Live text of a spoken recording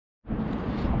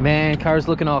Man, car's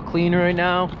looking all clean right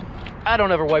now. I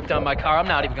don't ever wipe down my car. I'm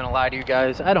not even gonna lie to you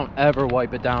guys. I don't ever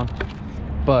wipe it down.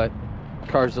 But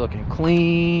car's looking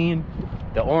clean.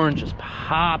 The orange is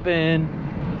popping.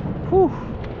 Whew.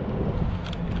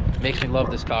 Makes me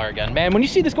love this car again. Man, when you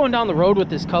see this going down the road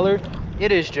with this color,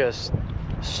 it is just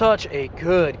such a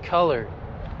good color.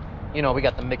 You know, we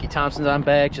got the Mickey Thompsons on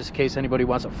back, just in case anybody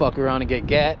wants to fuck around and get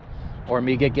gat. Or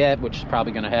me get gat, which is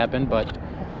probably gonna happen, but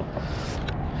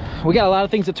we got a lot of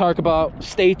things to talk about.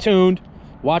 Stay tuned.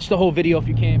 Watch the whole video if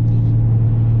you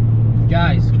can.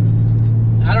 Guys,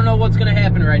 I don't know what's gonna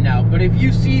happen right now, but if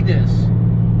you see this,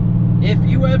 if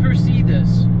you ever see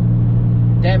this,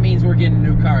 that means we're getting a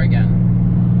new car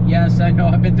again. Yes, I know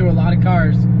I've been through a lot of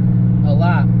cars, a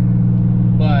lot,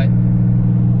 but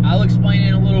I'll explain it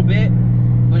in a little bit.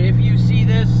 But if you see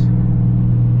this,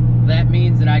 that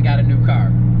means that I got a new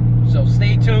car. So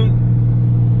stay tuned.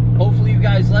 Hopefully you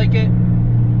guys like it.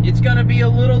 It's gonna be a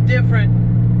little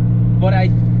different, but I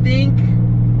think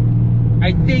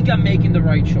I'm making the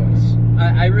right choice.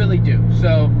 I really do.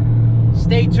 So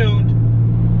stay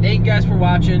tuned. Thank you guys for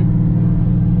watching,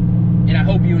 and I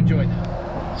hope you enjoyed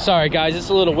that. Sorry guys, it's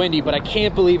a little windy, but I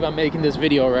can't believe I'm making this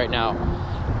video right now.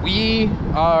 We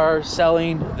are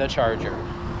selling the Charger.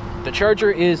 The Charger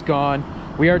is gone.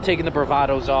 We are taking the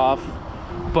Bravados off,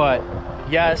 but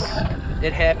yes,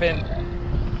 it happened.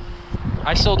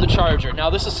 I sold the Charger.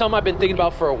 Now this is something I've been thinking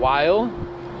about for a while,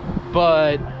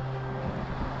 but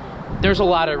there's a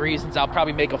lot of reasons. I'll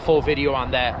probably make a full video on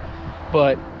that.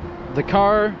 But the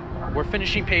car, we're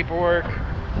finishing paperwork.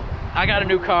 I got a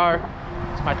new car.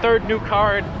 It's my third new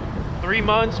car in 3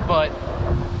 months, but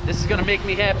this is gonna make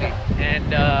me happy.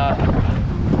 And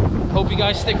hope you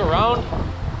guys stick around.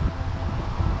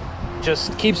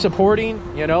 Just keep supporting.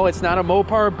 You know, it's not a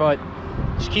Mopar, but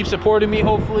just keep supporting me,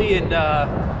 hopefully, and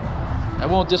I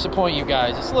won't disappoint you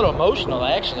guys. It's a little emotional,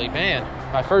 actually, man.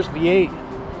 My first V8.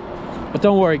 But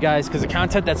don't worry, guys, because the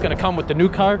content that's gonna come with the new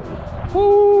car,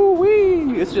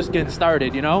 woo-wee, it's just getting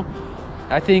started, you know?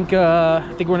 I think we're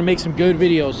gonna make some good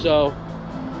videos, so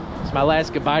it's my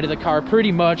last goodbye to the car,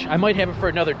 pretty much. I might have it for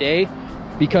another day,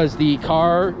 because the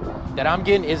car that I'm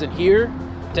getting isn't here.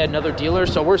 It's at another dealer,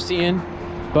 so we're seeing.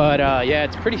 But yeah,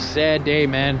 it's a pretty sad day,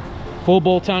 man. Full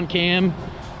bolt-on cam.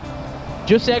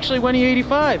 Just actually went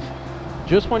E85.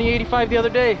 Just went E85 the other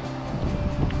day.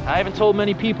 I haven't told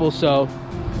many people, so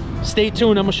stay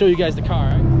tuned. I'm gonna show you guys the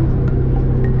car.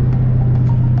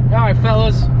 All right,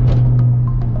 fellas.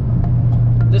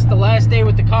 This is the last day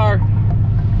with the car.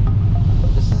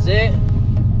 This is it.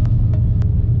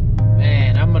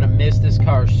 Man, I'm gonna miss this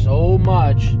car so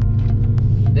much.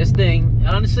 This thing,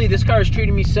 honestly, this car is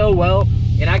treating me so well,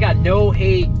 and I got no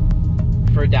hate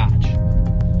for Dodge.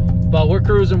 But we're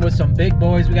cruising with some big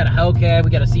boys. We got a Hellcat, we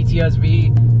got a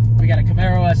CTSV, we got a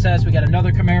Camaro SS, we got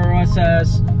another Camaro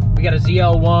SS, we got a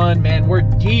ZL1. Man, we're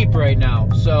deep right now.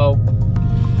 So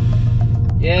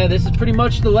yeah, this is pretty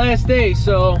much the last day.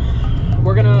 So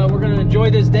we're gonna enjoy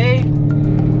this day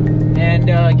and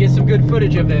get some good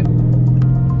footage of it.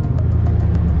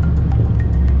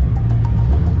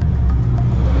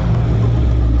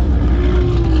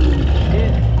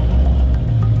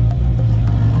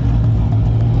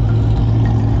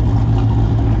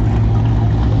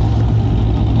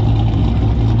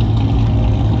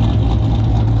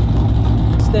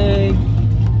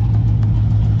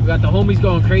 We got the homies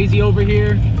going crazy over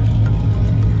here.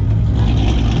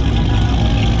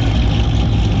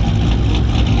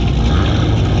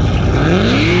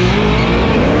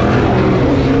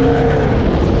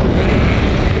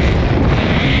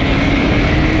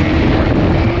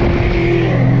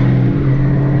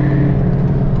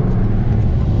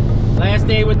 Last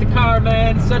day with the car,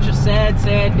 man. Such a sad,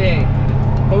 sad day.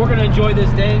 But we're gonna enjoy this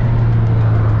day.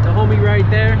 The homie right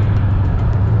there.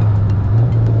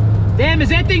 Damn, is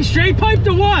that thing straight piped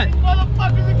or what?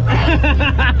 Motherfuckers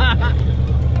are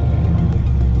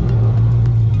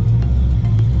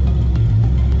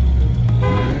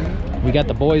We got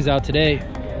the boys out today.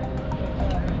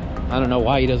 I don't know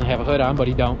why he doesn't have a hood on, but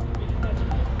he don't.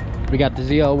 We got the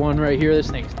ZL1 right here. This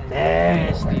thing's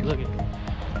nasty. Look at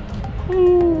it.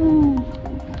 Ooh.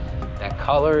 That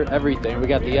color, everything. We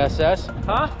got the SS.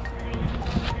 Huh?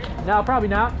 No, probably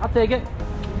not. I'll take it.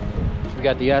 We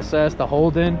got the SS, the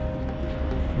Holden.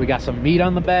 We got some meat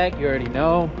on the back, you already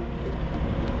know.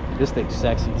 This thing's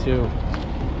sexy too.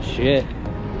 Shit.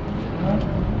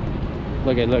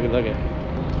 Look at, look at, look at.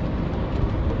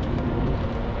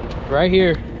 Right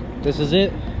here. This is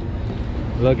it.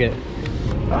 Look at.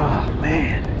 Oh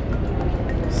man.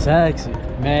 Sexy.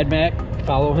 Mad Mac,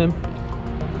 follow him.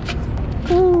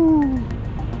 Woo.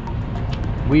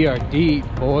 We are deep,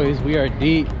 boys. We are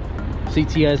deep.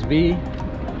 CTSV.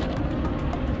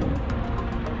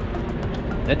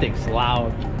 That thing's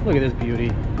loud. Look at this beauty.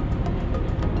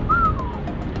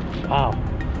 Wow.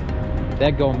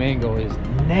 That Go Mango is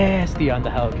nasty on the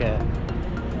Hellcat.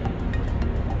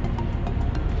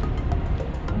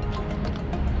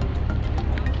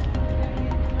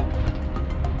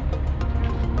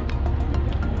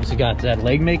 So you got that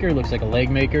leg maker, looks like a leg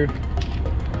maker.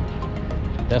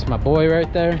 That's my boy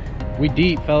right there. We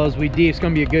deep, fellas, we deep. It's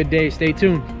gonna be a good day. Stay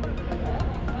tuned.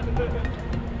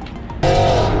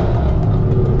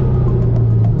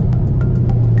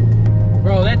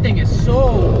 Bro, that thing is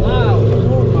so loud.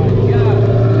 Oh my god.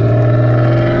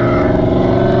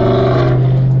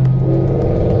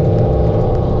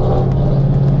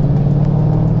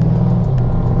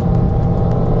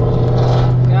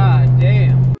 God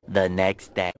damn. The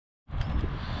next day.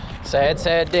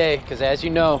 Sad day, because as you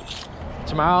know,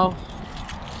 tomorrow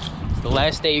is the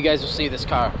last day you guys will see this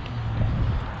car.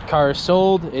 Car is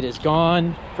sold, it is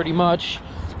gone pretty much.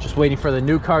 Just waiting for the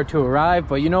new car to arrive.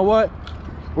 But you know what?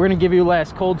 We're gonna give you a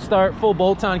last cold start, full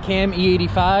bolt-on cam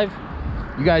E85.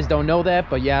 You guys don't know that,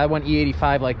 but yeah, I went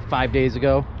E85 like 5 days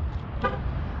ago.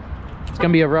 It's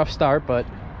gonna be a rough start, but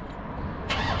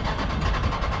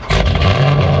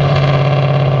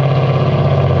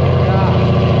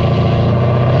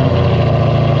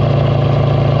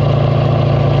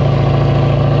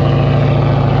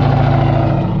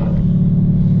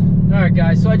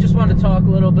guys, so I just want to talk a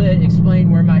little bit,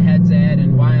 explain where my head's at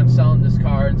and why I'm selling this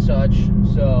car and such.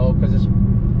 So, because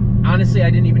honestly, I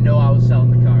didn't even know I was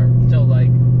selling the car until like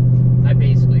I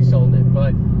basically sold it.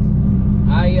 But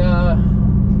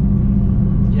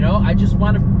you know, I just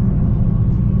want to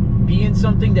be in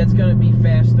something that's going to be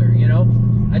faster. You know,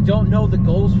 I don't know the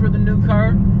goals for the new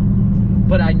car,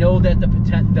 but I know that the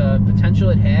potential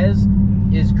it has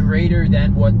is greater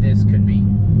than what this could be.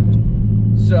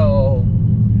 So.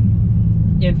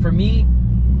 And for me,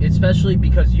 especially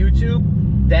because YouTube,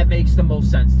 that makes the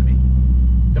most sense to me.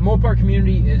 The Mopar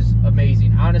community is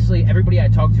amazing. Honestly, everybody I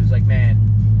talk to is like, man,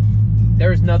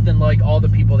 there's nothing like all the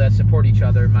people that support each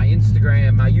other. My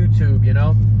Instagram, my YouTube, you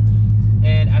know?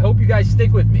 And I hope you guys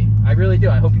stick with me. I really do.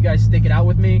 I hope you guys stick it out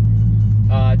with me.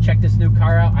 Check this new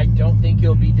car out. I don't think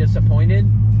you'll be disappointed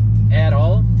at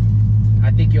all.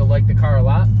 I think you'll like the car a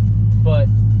lot. But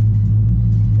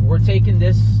we're taking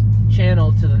this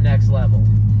channel to the next level,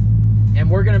 and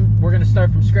we're gonna start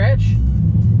from scratch,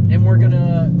 and we're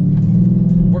gonna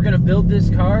build this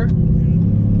car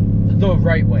the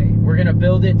right way. We're gonna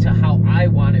build it to how I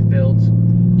want it built,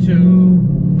 to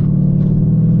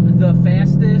the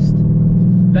fastest,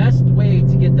 best way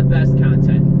to get the best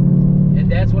content. And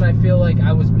that's what I feel like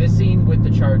I was missing with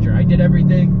the Charger. I did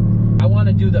everything. I want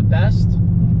to do the best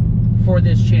for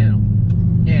this channel,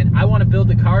 and I want to build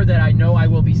a car that I know I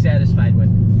will be satisfied with.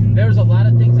 There's a lot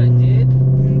of things I did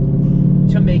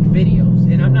to make videos,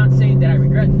 and I'm not saying that I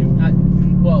regret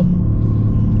them. Well,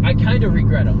 I kind of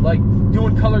regret them, like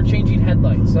doing color changing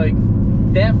headlights. Like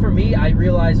that for me, I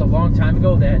realized a long time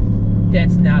ago that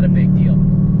that's not a big deal.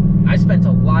 I spent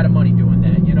a lot of money doing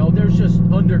that, you know. There's just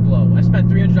underglow. I spent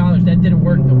 $300. That didn't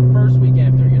work the first week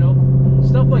after, you know.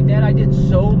 Stuff like that. I did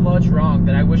so much wrong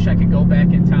that I wish I could go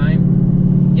back in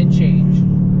time and change.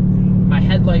 My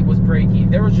headlight was breaking.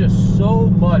 There was just so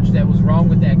much that was wrong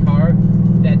with that car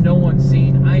that no one's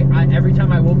seen. I every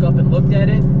time I woke up and looked at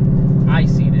it, I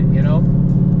seen it, you know?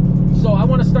 So I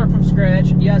want to start from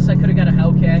scratch. Yes, I could have got a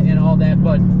Hellcat and all that,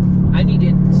 but I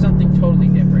needed something totally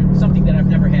different, something that I've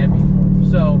never had before.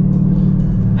 So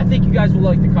I think you guys will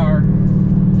like the car.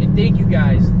 And thank you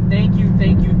guys. Thank you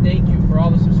for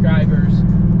all the subscribers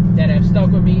that have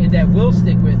stuck with me and that will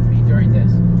stick with me during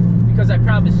this. Because I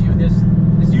promise you, this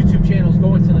YouTube channel is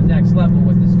going to the next level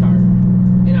with this car.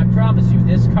 And I promise you,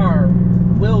 this car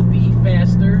will be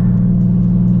faster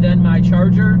than my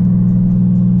Charger.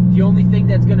 The only thing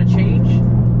that's going to change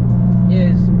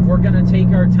is we're going to take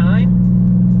our time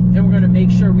and we're going to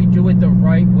make sure we do it the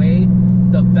right way,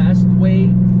 the best way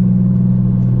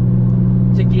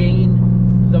to gain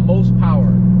the most power.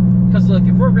 Because look,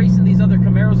 if we're racing these other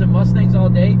Camaros and Mustangs all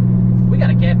day, we got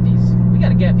to gap these. We got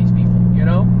to gap these people, you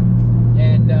know?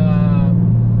 And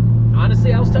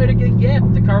honestly, I was tired of getting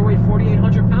gapped. The car weighed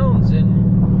 4,800 pounds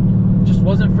and just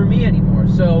wasn't for me anymore.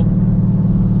 So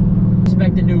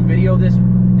expect a new video this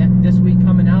week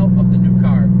coming out of the new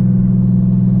car.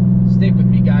 Stick with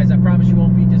me, guys. I promise you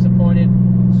won't be disappointed.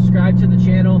 Subscribe to the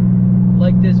channel,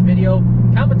 like this video,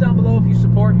 comment down below if you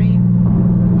support me.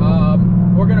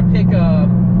 We're gonna pick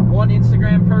one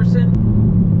Instagram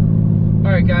person.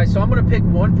 All right, guys, so I'm gonna pick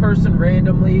one person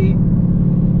randomly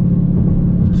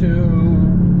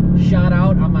to shout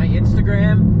out on my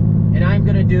Instagram. and I'm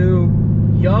gonna do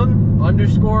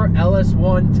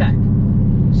young_LS1 Tech.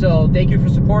 So thank you for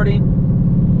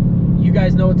supporting. You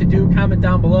guys know what to do. Comment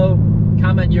down below.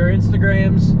 Comment your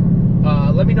Instagrams.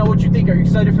 Let me know what you think. Are you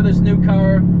excited for this new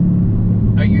car?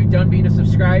 Are you done being a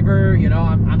subscriber? You know,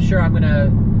 I'm sure I'm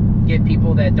gonna get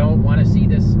people that don't want to see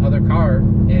this other car,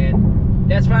 and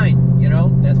that's fine. You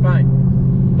know, that's fine.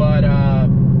 But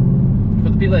for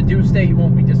the people that do stay, you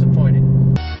won't be disappointed.